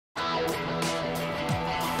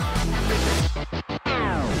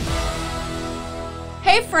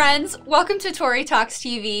Hey friends, welcome to Tori Talks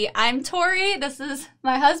TV. I'm Tori, this is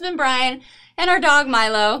my husband Brian, and our dog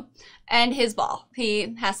Milo, and his ball.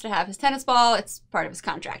 He has to have his tennis ball, it's part of his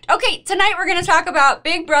contract. Okay, tonight we're gonna talk about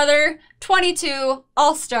Big Brother 22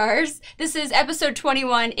 All-Stars. This is episode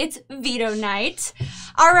 21, it's veto night.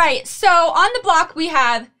 All right, so on the block we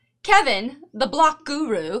have Kevin, the block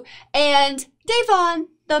guru, and Davon,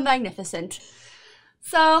 the magnificent.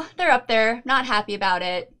 So they're up there, not happy about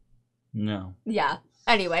it. No. Yeah.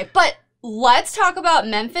 Anyway, but let's talk about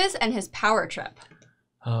Memphis and his power trip.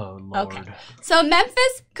 Oh, Lord. Okay. So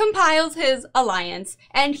Memphis compiles his alliance,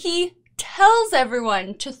 and he tells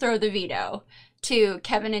everyone to throw the veto to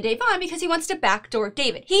Kevin and Davon because he wants to backdoor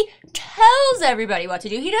David. He tells everybody what to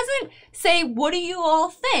do. He doesn't say, what do you all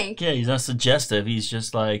think? Yeah, he's not suggestive. He's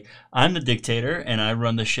just like, I'm the dictator, and I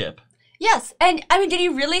run the ship. Yes, and I mean, did he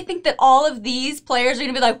really think that all of these players are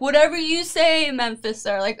going to be like, whatever you say, Memphis,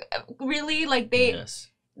 or like, really? Like, Yes.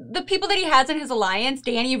 The people that he has in his alliance,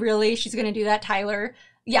 Danny, really? She's going to do that, Tyler?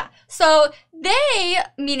 Yeah. So they,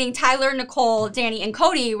 meaning Tyler, Nicole, Danny, and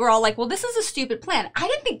Cody, were all like, well, this is a stupid plan. I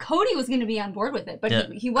didn't think Cody was going to be on board with it, but Yeah.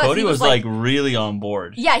 he was. Cody was like really on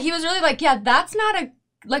board. Yeah, he was really like, yeah, that's not a,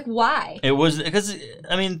 like, why? It was, because,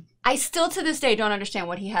 I mean, I still to this day don't understand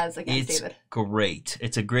what he has against David. It's great.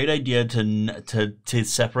 It's a great idea to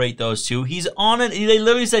separate those two. He's on it. They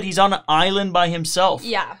literally said he's on an island by himself.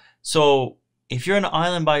 Yeah. So if you're on an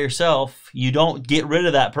island by yourself, you don't get rid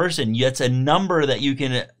of that person. It's a number that you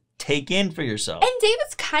can take in for yourself. And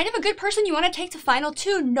David's kind of a good person you want to take to final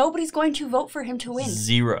two. Nobody's going to vote for him to win.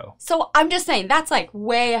 Zero. So I'm just saying that's like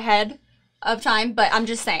way ahead of time, but I'm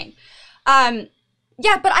just saying.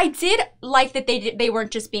 Yeah, but I did like that they weren't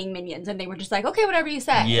just being minions and they were just like, okay, whatever you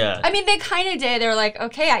say. Yeah. I mean, they kind of did. They were like,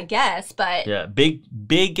 okay, I guess, but. Yeah, big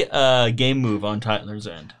game move on Tyler's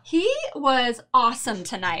end. He was awesome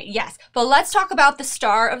tonight, yes. But let's talk about the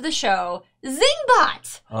star of the show,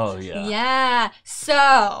 Zingbot. Oh, yeah. Yeah.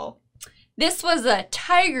 So, this was a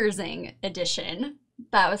Tiger Zing edition.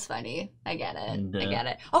 That was funny. I get it. I get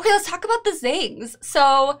it. Okay, let's talk about the Zings.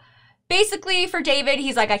 So, basically, for David,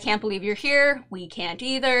 he's like, I can't believe you're here. We can't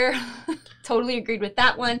either. Totally agreed with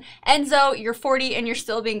that one. Enzo, you're 40 and you're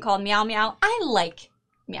still being called Meow Meow. I like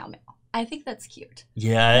Meow Meow. I think that's cute.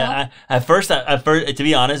 Yeah, at first, to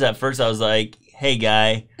be honest, at first I was like, "Hey,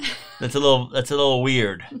 guy, that's a little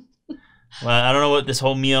weird." Well, I don't know what this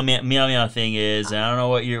whole meow meow thing is, and I don't know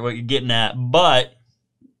what you're getting at, but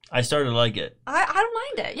I started to like it. I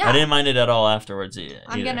don't mind it. Yeah, I didn't mind it at all afterwards either.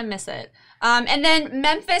 I'm gonna miss it. And then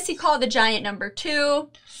Memphis, he called the giant number 2.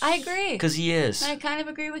 I agree. Because he is. I kind of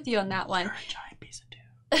agree with you on that one. You're a giant piece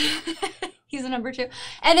of 2. He's a number 2.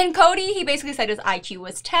 And then Cody, he basically said his IQ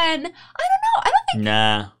was 10. I don't know. I don't think.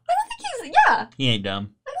 Nah. I don't think he's. Yeah. He ain't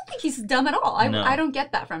dumb. I don't think he's dumb at all. No. I don't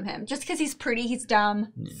get that from him. Just because he's pretty, he's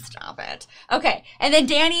dumb. Yeah. Stop it. Okay. And then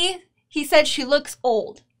Danny, he said she looks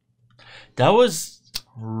old. That was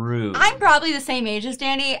rude. I'm probably the same age as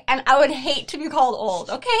Danny, and I would hate to be called old,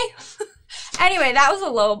 okay? Anyway, that was a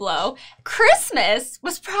low blow. Christmas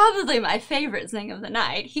was probably my favorite Zing of the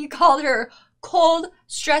night. He called her cold,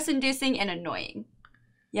 stress-inducing, and annoying.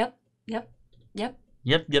 Yep. Yep,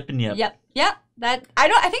 and yep. Yep.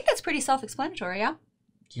 I think that's pretty self-explanatory, yeah?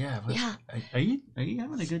 Yeah. But yeah. Are you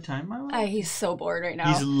having a good time, Milo? He's so bored right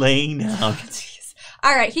now. He's laying down. Jeez.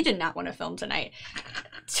 All right, he did not want to film tonight.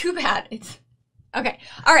 Too bad. Okay.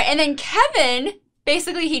 All right, and then Kevin,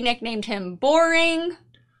 basically he nicknamed him Boring.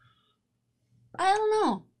 I don't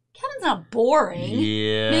know. Kevin's not boring.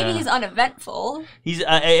 Yeah. Maybe he's uneventful.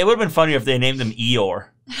 It would have been funnier if they named him Eeyore.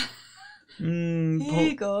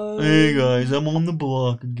 Hey guys. Hey guys, I'm on the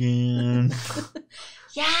block again.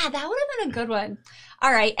 Yeah, that would have been a good one.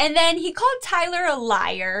 All right, and then he called Tyler a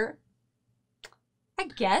liar. I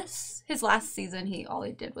guess his last season, all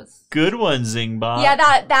he did was good one, Zingbot.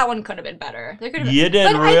 Yeah, that one could have been better. There could have been. You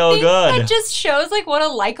did real good. It just shows like what a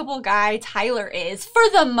likable guy Tyler is for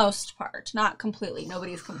the most part, not completely.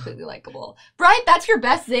 Nobody's completely likable. Brian, that's your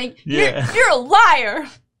best Zing. Yeah. You're a liar.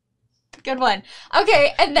 Good one.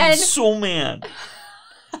 Okay, and then I'm so mad.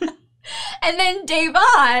 And then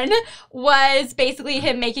Davon was basically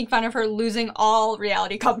him making fun of her losing all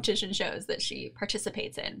reality competition shows that she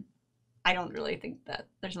participates in. I don't really think that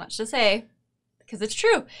there's much to say because it's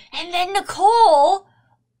true. And then Nicole,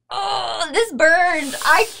 oh, this burned.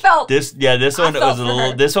 I felt this. Yeah, this one was a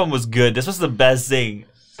little. This one was good. This was the best thing.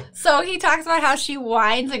 So he talks about how she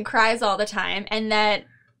whines and cries all the time, and that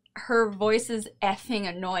her voice is effing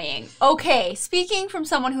annoying. Okay, speaking from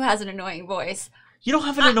someone who has an annoying voice, You don't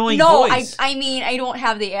have an annoying no, voice. I mean, I don't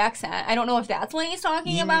have the accent. I don't know if that's what he's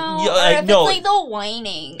talking about. Yeah, or if no, it's like the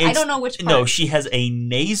whining. I don't know which part. No, she has a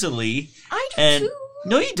nasally. I do too.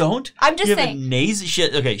 No, you don't. I'm just saying.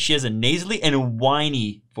 She has a nasally and a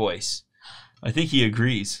whiny voice. I think he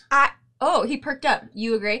agrees. Oh, he perked up.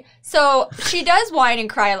 You agree? So she does whine and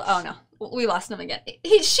cry. Oh, no. We lost him again.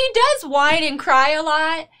 She does whine and cry a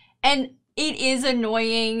lot, and it is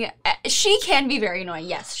annoying. She can be very annoying.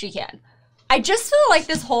 Yes, she can. I just feel like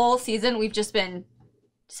this whole season we've just been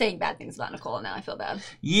saying bad things about Nicole, and now I feel bad.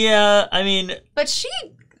 Yeah, I mean... But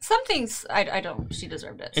some things, I don't, she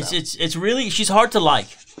deserved it. So. It's really, she's hard to like.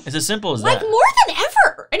 It's as simple as that. Like, more than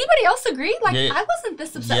ever. Anybody else agree? Like, yeah. I wasn't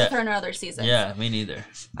this upset with her in other seasons. Yeah, me neither.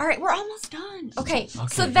 All right, we're almost done. Okay,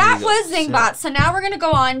 so that was Zingbot. So now we're going to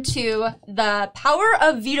go on to the Power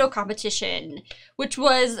of Veto competition, which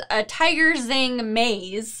was a Tiger Zing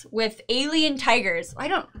maze with alien tigers.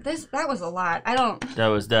 That was a lot. That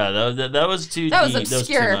was too deep. That was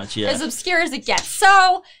obscure. That was too much, yeah. As obscure as it gets.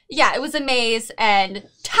 So, yeah, it was a maze, and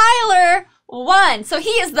Tyler won. So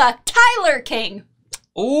he is the Tyler King.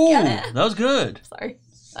 Ooh, that was good. Sorry.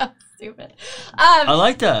 So stupid. I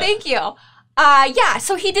like that. Thank you. Yeah,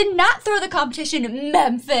 so he did not throw the competition in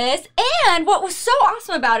Memphis. And what was so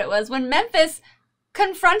awesome about it was when Memphis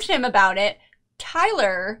confronted him about it,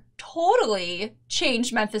 Tyler totally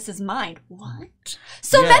changed Memphis's mind. What?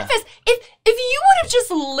 So yeah. Memphis, if you would have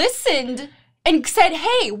just listened and said,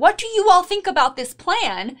 hey, what do you all think about this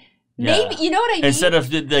plan? Yeah. Maybe, you know what I mean? Instead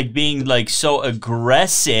of like being like so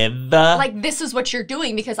aggressive. Like, this is what you're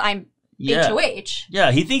doing because I'm HOH.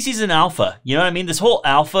 Yeah, he thinks he's an alpha. You know what I mean? This whole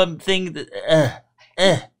alpha thing.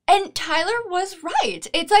 And Tyler was right.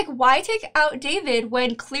 It's like, why take out David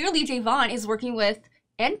when clearly Davon is working with,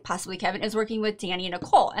 and possibly Kevin, is working with Danny and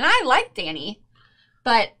Nicole. And I like Danny,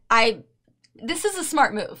 but this is a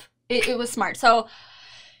smart move. It was smart. So...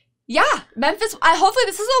 yeah, Memphis, hopefully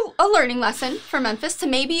this is a learning lesson for Memphis to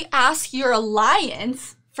maybe ask your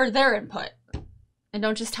alliance for their input. And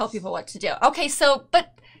don't just tell people what to do. Okay, so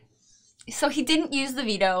he didn't use the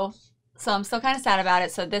veto, so I'm still kind of sad about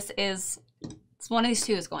it. So it's one of these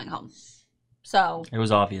two is going home. So. It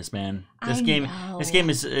was obvious, man. This game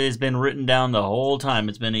has been written down the whole time.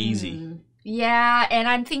 It's been easy. Yeah, and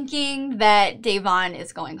I'm thinking that Davon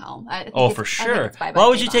is going home. For sure. Why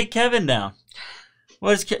would you take Kevin down?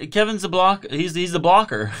 Well, Kevin's the block. He's the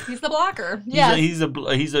blocker. He's the blocker. Yeah. He's a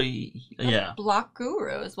block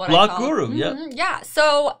guru is what block I call guru. Yeah. Mm-hmm. Yeah.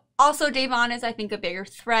 So also Davon is, I think, a bigger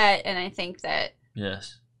threat, and I think that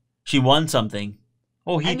she won something.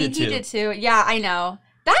 Oh, he did too. He did too. Yeah, I know.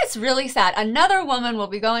 That's really sad. Another woman will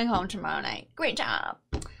be going home tomorrow night. Great job.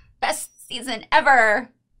 Best season ever.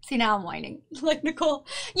 See, now I'm whining like Nicole.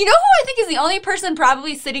 You know who I think is the only person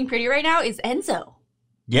probably sitting pretty right now is Enzo.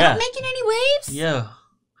 Yeah. Not making any waves? Yeah.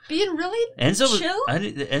 Being really chill?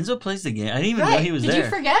 Enzo plays the game. I didn't even know he was there. Did you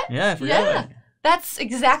forget? Yeah, I forgot. Yeah. That's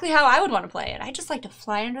exactly how I would want to play it. I just like to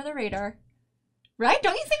fly under the radar. Right?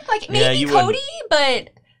 Don't you think? Like, maybe Cody,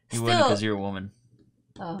 but you wouldn't because you're a woman.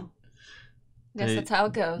 Oh. I guess that's how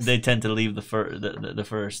it goes. They tend to leave the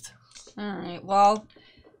first. All right. Well,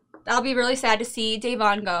 I'll be really sad to see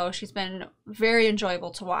Davon go. She's been very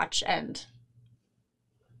enjoyable to watch, and...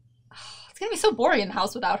 it's gonna be so boring in the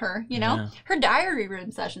house without her, you know? Yeah. Her diary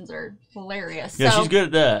room sessions are hilarious. Yeah, she's good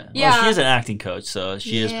at that. Yeah. Well, she is an acting coach, so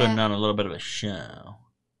she is putting on a little bit of a show.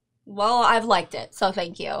 Well, I've liked it, so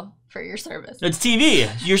thank you for your service. It's TV.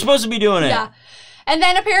 You're supposed to be doing it. Yeah. And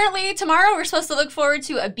then apparently tomorrow we're supposed to look forward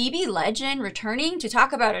to a BB legend returning to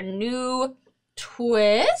talk about a new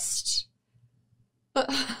twist.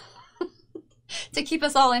 To keep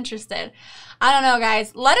us all interested. I don't know,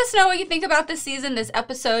 guys. Let us know what you think about this season, this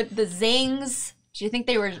episode, the Zings. Do you think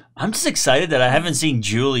they were... I'm just excited that I haven't seen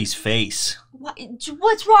Julie's face.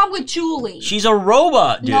 What's wrong with Julie? She's a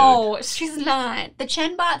robot, dude. No, she's not. The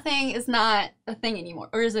Chenbot thing is not a thing anymore.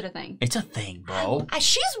 Or is it a thing? It's a thing, bro.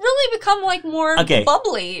 She's really become, like, more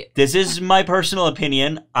bubbly. This is my personal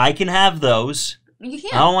opinion. I can have those. You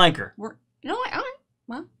can. I don't like her. You know what? All right.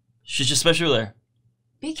 Well. She's just special there.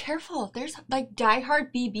 Be careful. There's like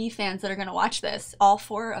diehard BB fans that are going to watch this. All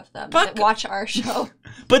 4 of them that watch our show.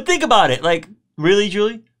 But think about it. Like, really,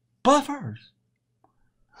 Julie? Buffers.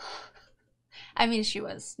 I mean, she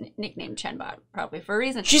was nicknamed Chenbot probably for a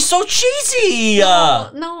reason. She's so cheesy.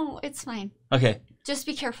 No, it's fine. Okay. Just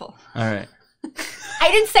be careful. All right.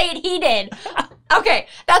 I didn't say it. He did. Okay.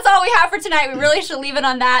 That's all we have for tonight. We really should leave it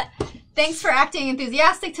on that. Thanks for acting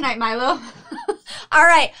enthusiastic tonight, Milo. All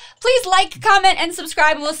right. Please like, comment, and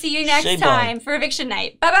subscribe, and we'll see you next time for Eviction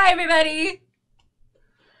Night. Bye-bye, everybody.